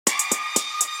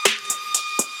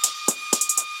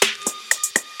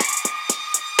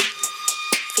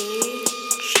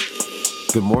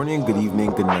Good morning, good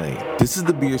evening, good night. This is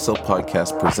the Be Yourself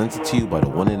podcast presented to you by the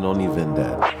one and only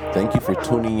Vendad. Thank you for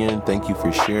tuning in, thank you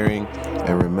for sharing,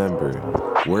 and remember,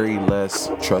 worry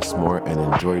less, trust more, and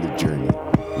enjoy the journey.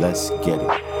 Let's get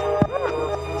it.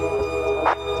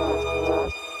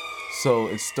 So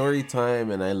it's story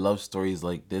time, and I love stories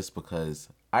like this because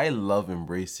I love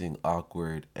embracing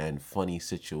awkward and funny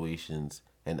situations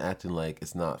and acting like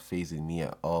it's not phasing me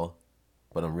at all,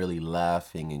 but I'm really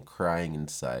laughing and crying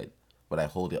inside, but I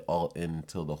hold it all in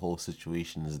until the whole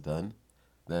situation is done.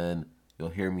 Then you'll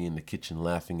hear me in the kitchen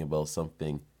laughing about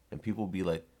something, and people will be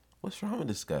like, "What's wrong with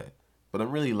this guy?" But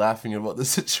I'm really laughing about the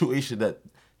situation that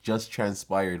just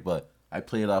transpired, but I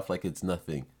play it off like it's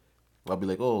nothing. I'll be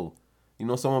like, "Oh,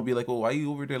 someone will be like, oh, why are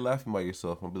you over there laughing by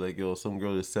yourself?" I'll be like, yo, some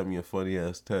girl just sent me a funny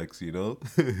ass text,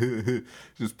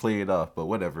 Just play it off, but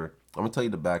whatever. I'm going to tell you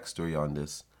the backstory on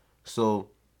this.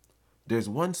 So, there's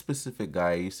one specific guy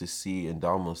I used to see in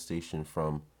Dalmo Station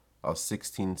from I was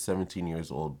 16, 17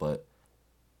 years old, but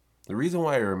the reason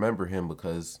why I remember him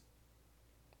because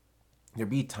there'd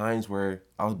be times where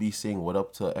I'll be saying what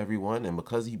up to everyone, and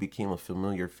because he became a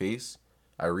familiar face,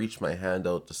 I reached my hand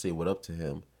out to say what up to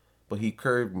him. But he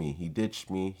curved me, he ditched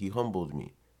me, he humbled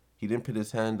me. He didn't put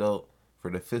his hand out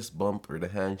for the fist bump or the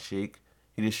handshake.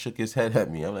 He just shook his head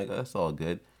at me. I'm like, oh, that's all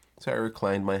good. So I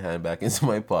reclined my hand back into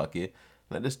my pocket,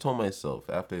 and I just told myself,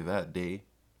 after that day,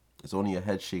 it's only a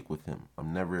head shake with him.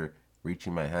 I'm never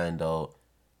reaching my hand out,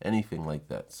 anything like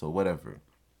that. So whatever.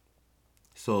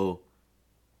 So,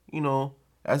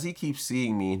 as he keeps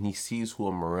seeing me and he sees who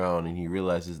I'm around and he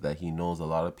realizes that he knows a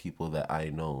lot of people that I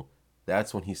know,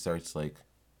 that's when he starts like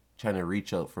trying to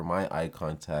reach out for my eye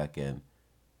contact and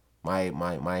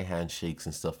my handshakes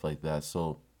and stuff like that.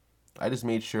 So I just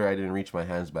made sure I didn't reach my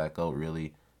hands back out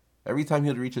really. Every time he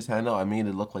would reach his hand out, I made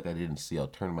it look like I didn't see. I'll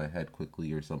turn my head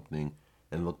quickly or something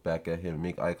and look back at him,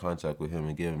 make eye contact with him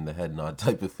and give him the head nod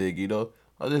type of thing.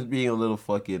 I was just being a little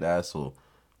fucking asshole.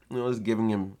 Just giving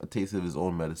him a taste of his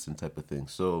own medicine type of thing.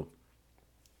 So,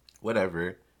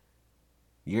 whatever.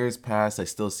 Years pass, I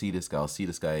still see this guy. I'll see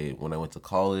this guy when I went to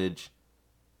college.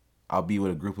 I'll be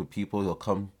with a group of people. He'll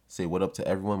come say what up to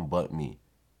everyone but me.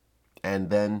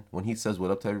 And then when he says what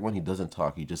up to everyone, he doesn't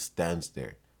talk. He just stands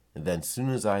there. And then as soon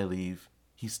as I leave,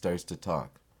 he starts to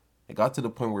talk. It got to the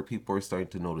point where people were starting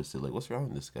to notice it. Like, what's wrong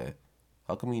with this guy?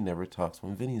 How come he never talks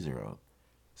when Vinny's around?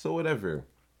 So whatever.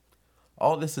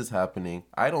 All this is happening.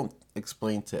 I don't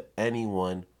explain to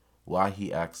anyone why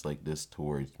he acts like this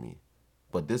towards me.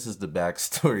 But this is the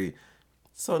backstory.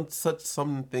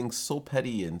 Something so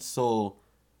petty and so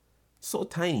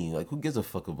tiny. Like, who gives a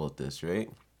fuck about this, right?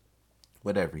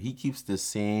 Whatever. He keeps the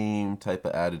same type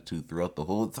of attitude throughout the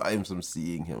whole times I'm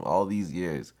seeing him, all these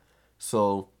years.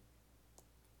 So,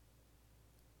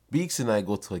 Beeks and I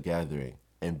go to a gathering,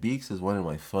 and Beeks is one of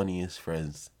my funniest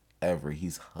friends ever.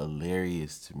 He's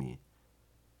hilarious to me.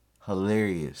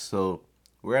 Hilarious. So,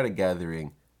 we're at a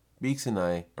gathering. Beeks and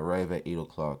I arrive at 8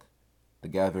 o'clock. The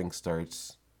gathering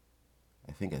starts,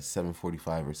 I think, at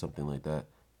 7:45 or something like that.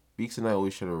 Beeks and I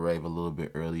always try to arrive a little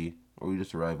bit early, or we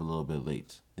just arrive a little bit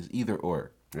late. It's either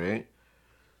or, right?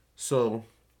 So,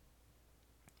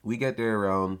 we get there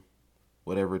around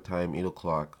whatever time, 8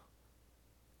 o'clock.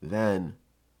 Then,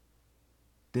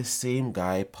 this same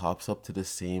guy pops up to the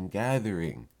same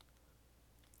gathering.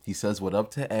 He says what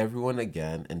up to everyone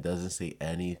again and doesn't say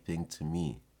anything to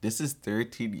me. This is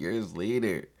 13 years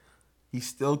later. He's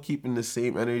still keeping the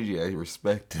same energy. I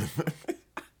respect him.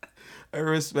 I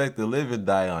respect to live and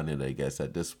die on it, I guess,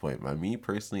 at this point. Me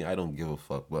personally, I don't give a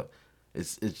fuck, but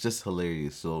it's just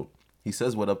hilarious. So he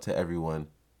says what up to everyone,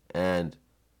 and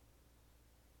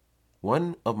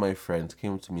one of my friends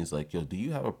came up to me and is like, yo, do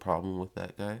you have a problem with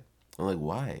that guy? I'm like,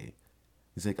 why?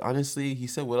 He's like, honestly, he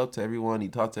said what up to everyone, he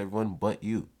talked to everyone but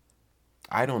you.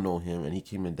 I don't know him, and he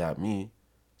came and dapped me,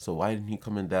 so why didn't he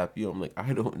come and dap you? I'm like,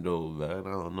 I don't know, man,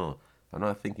 I don't know. I'm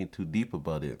not thinking too deep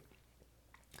about it.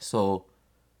 So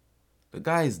the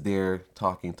guy's there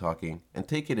talking, and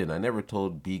take it in. I never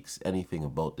told Beeks anything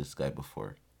about this guy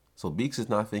before. So Beeks is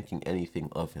not thinking anything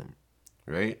of him,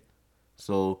 right?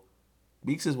 So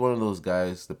Beeks is one of those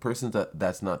guys, the person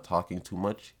that's not talking too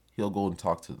much, he'll go and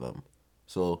talk to them.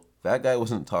 So that guy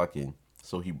wasn't talking,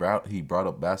 so he brought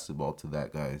up basketball to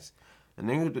that guy's. And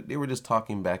they were just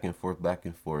talking back and forth.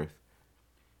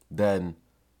 Then,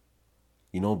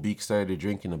 Beeks started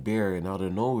drinking a beer, and out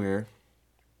of nowhere,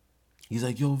 he's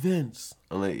like, yo, Vince.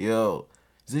 I'm like, yo.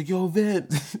 He's like, yo,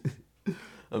 Vince.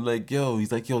 I'm like, yo.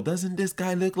 He's like, yo, doesn't this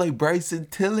guy look like Bryson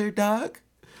Tiller, dog?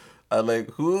 I'm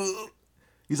like, who?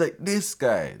 He's like, this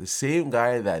guy. The same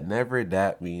guy that never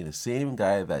dapped me. The same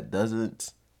guy that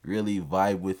doesn't really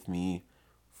vibe with me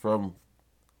from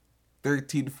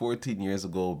 13, 14 years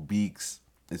ago, Beaks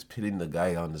is pitting the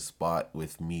guy on the spot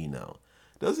with me now.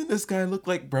 Doesn't this guy look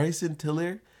like Bryson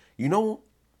Tiller? You know,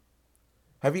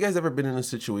 have you guys ever been in a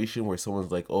situation where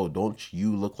someone's like, oh, don't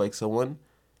you look like someone?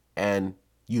 And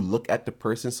you look at the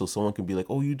person so someone can be like,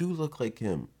 oh, you do look like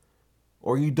him.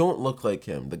 Or you don't look like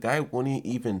him. The guy wouldn't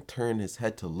even turn his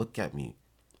head to look at me.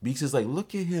 Beaks is like,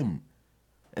 look at him.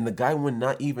 And the guy would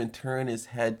not even turn his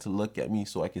head to look at me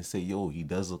so I can say, yo, he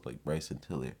does look like Bryson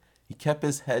Tiller. He kept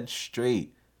his head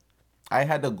straight. I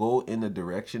had to go in the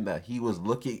direction that he was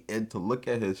looking in to look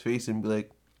at his face and be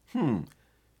like,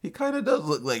 he kind of does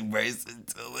look like Bryson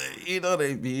Tiller. You know what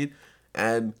I mean?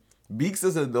 And Beaks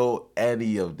doesn't know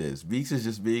any of this. Beaks is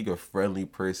just being a friendly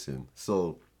person.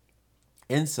 So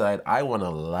inside, I want to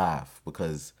laugh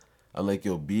because I'm like,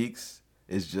 yo, Beaks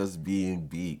is just being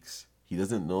Beaks. He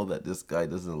doesn't know that this guy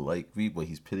doesn't like me, but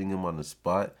he's putting him on the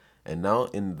spot. And now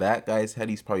in that guy's head,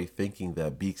 he's probably thinking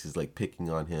that Beaks is like picking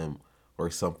on him or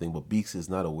something, but Beaks is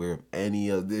not aware of any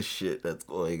of this shit that's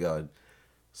going on.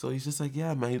 So he's just like,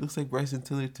 yeah, man, he looks like Bryson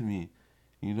Tiller to me,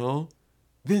 you know?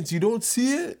 Vince, you don't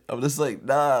see it? I'm just like,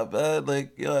 nah, man,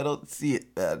 like, yo, I don't see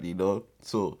it, man, you know?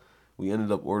 So we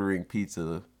ended up ordering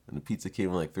pizza, and the pizza came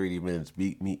in like 30 minutes.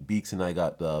 Beaks and I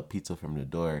got the pizza from the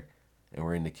door, and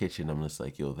we're in the kitchen. I'm just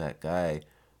like, yo, that guy,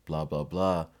 blah, blah,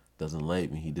 blah, doesn't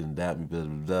like me. He didn't dap me, blah,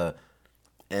 blah, blah.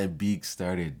 And Beaks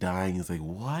started dying. He's like,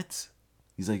 what?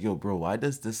 He's like, yo, bro, why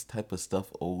does this type of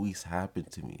stuff always happen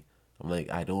to me? I'm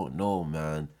like, I don't know,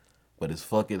 man, but it's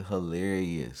fucking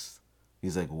hilarious.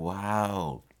 He's like,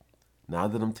 wow. Now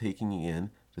that I'm taking it in,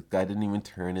 this guy didn't even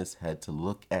turn his head to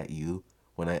look at you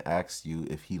when I asked you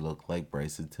if he looked like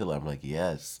Bryson Tiller. I'm like,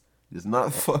 yes. He does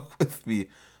not fuck with me.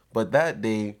 But that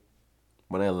day,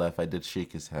 when I left, I did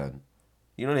shake his hand.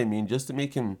 You know what I mean? Just to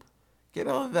make him get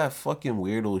out of that fucking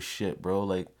weirdo shit, bro.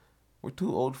 Like, we're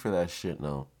too old for that shit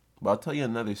now. But I'll tell you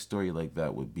another story like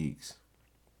that with Beaks.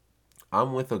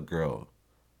 I'm with a girl,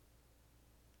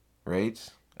 right?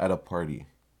 At a party.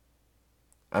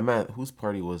 I'm at, whose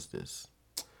party was this?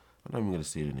 I'm not even gonna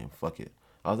say the name. Fuck it.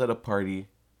 I was at a party.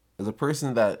 There's a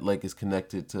person that like is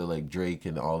connected to like Drake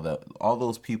and all that. All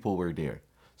those people were there.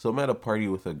 So I'm at a party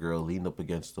with a girl leaned up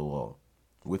against the wall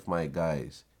with my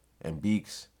guys. And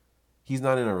Beaks, he's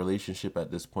not in a relationship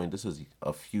at this point. This was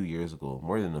a few years ago,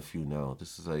 more than a few now.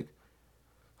 This is like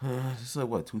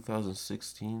what,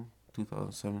 2016,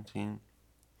 2017.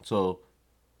 So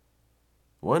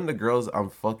one of the girls I'm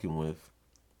fucking with,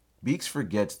 Beaks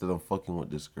forgets that I'm fucking with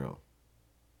this girl.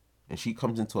 And she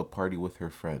comes into a party with her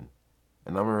friend.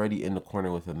 And I'm already in the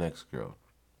corner with the next girl.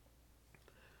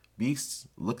 Beast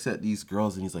looks at these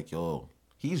girls and he's like, yo,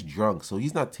 he's drunk. So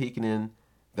he's not taking in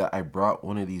that I brought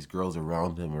one of these girls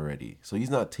around him already. So he's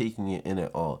not taking it in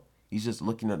at all. He's just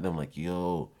looking at them like,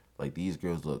 yo, like these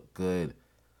girls look good.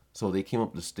 So they came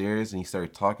up the stairs and he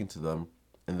started talking to them.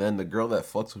 And then the girl that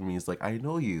fucks with me is like, I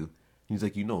know you. And he's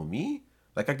like, you know me?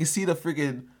 Like I can see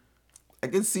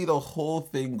the whole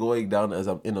thing going down as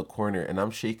I'm in a corner and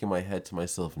I'm shaking my head to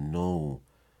myself. No,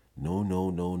 no, no,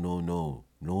 no, no, no.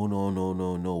 No, no, no,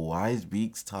 no, no. Why is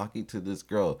Beaks talking to this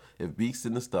girl? If Beaks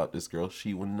didn't stop this girl,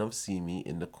 she wouldn't have seen me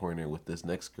in the corner with this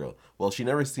next girl. Well, she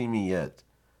never seen me yet,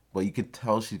 but you could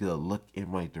tell she's gonna look in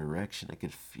my direction. I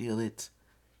could feel it.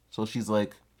 So she's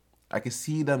like, I could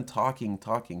see them talking.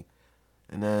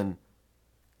 And then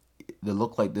the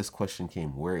look like this question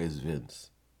came, where is Vince?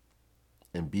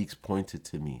 And Beaks pointed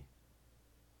to me.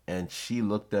 And she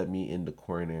looked at me in the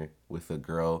corner with a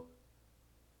girl.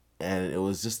 And it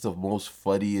was just the most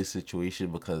funniest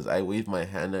situation because I waved my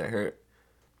hand at her.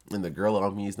 And the girl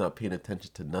on me is not paying attention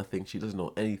to nothing. She doesn't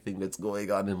know anything that's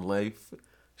going on in life.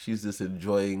 She's just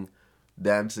enjoying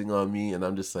dancing on me. And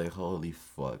I'm just like, holy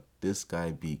fuck, this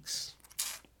guy Beaks.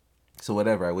 So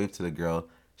whatever, I wave to the girl.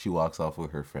 She walks off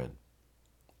with her friend.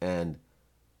 And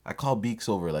I call Beaks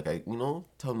over, like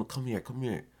tell him to come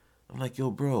here. I'm like, yo,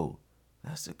 bro,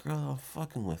 that's the girl I'm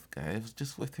fucking with, guy. I was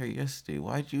just with her yesterday.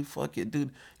 Why'd you fuck it,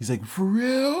 dude? He's like, for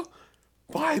real?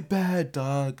 My bad,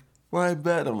 dog. My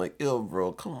bad. I'm like, yo,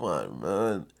 bro, come on,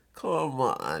 man. Come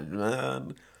on,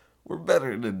 man. We're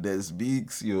better than this,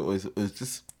 Beaks. It's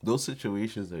just, those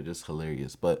situations are just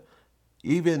hilarious. But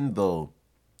even though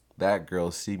that girl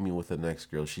see me with the next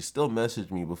girl, she still messaged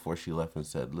me before she left and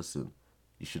said, listen,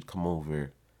 you should come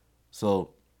over.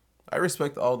 So I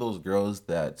respect all those girls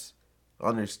that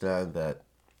understand that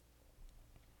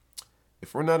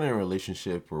if we're not in a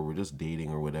relationship or we're just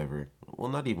dating or whatever, well,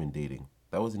 not even dating.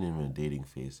 That wasn't even a dating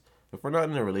phase. If we're not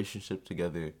in a relationship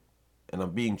together and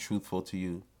I'm being truthful to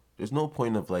you, there's no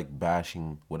point of like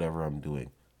bashing whatever I'm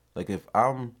doing. Like if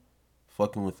I'm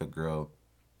fucking with a girl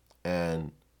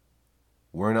and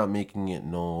We're not making it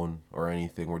known or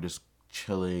anything. We're just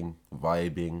chilling,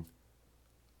 vibing.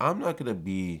 I'm not gonna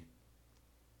be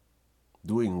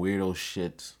doing weirdo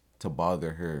shit to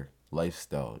bother her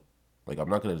lifestyle. Like, I'm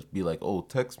not gonna be like, oh,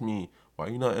 text me. Why are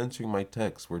you not answering my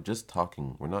text? We're just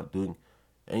talking. We're not doing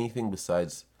anything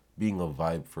besides being a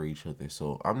vibe for each other.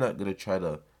 So I'm not gonna try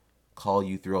to call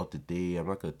you throughout the day. I'm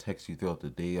not gonna text you throughout the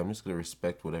day. I'm just gonna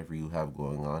respect whatever you have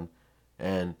going on.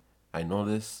 And I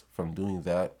notice from doing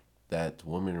that that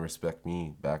women respect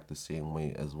me back the same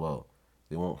way as well.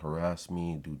 They won't harass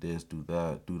me, do this, do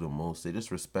that, do the most. They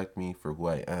just respect me for who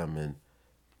I am, and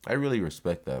I really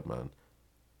respect that, man.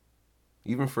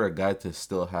 Even for a guy to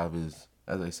still have his,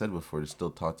 as I said before, to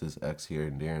still talk to his ex here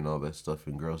and there and all that stuff,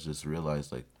 and girls just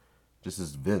realize, like, this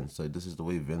is Vince. Like, this is the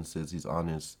way Vince is. He's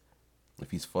honest.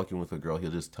 If he's fucking with a girl,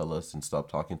 he'll just tell us and stop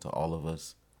talking to all of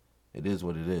us. It is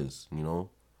what it is, you know?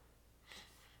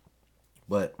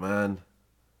 But, man,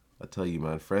 I tell you,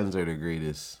 man, friends are the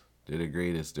greatest. They're the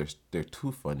greatest. They're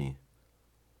too funny.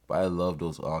 But I love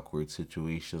those awkward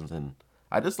situations, and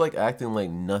I just like acting like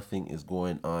nothing is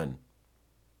going on.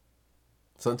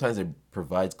 Sometimes it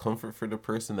provides comfort for the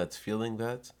person that's feeling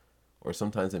that, or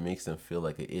sometimes it makes them feel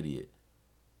like an idiot.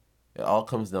 It all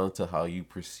comes down to how you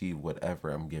perceive whatever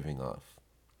I'm giving off.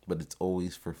 But it's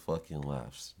always for fucking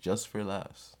laughs. Just for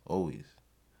laughs. Always.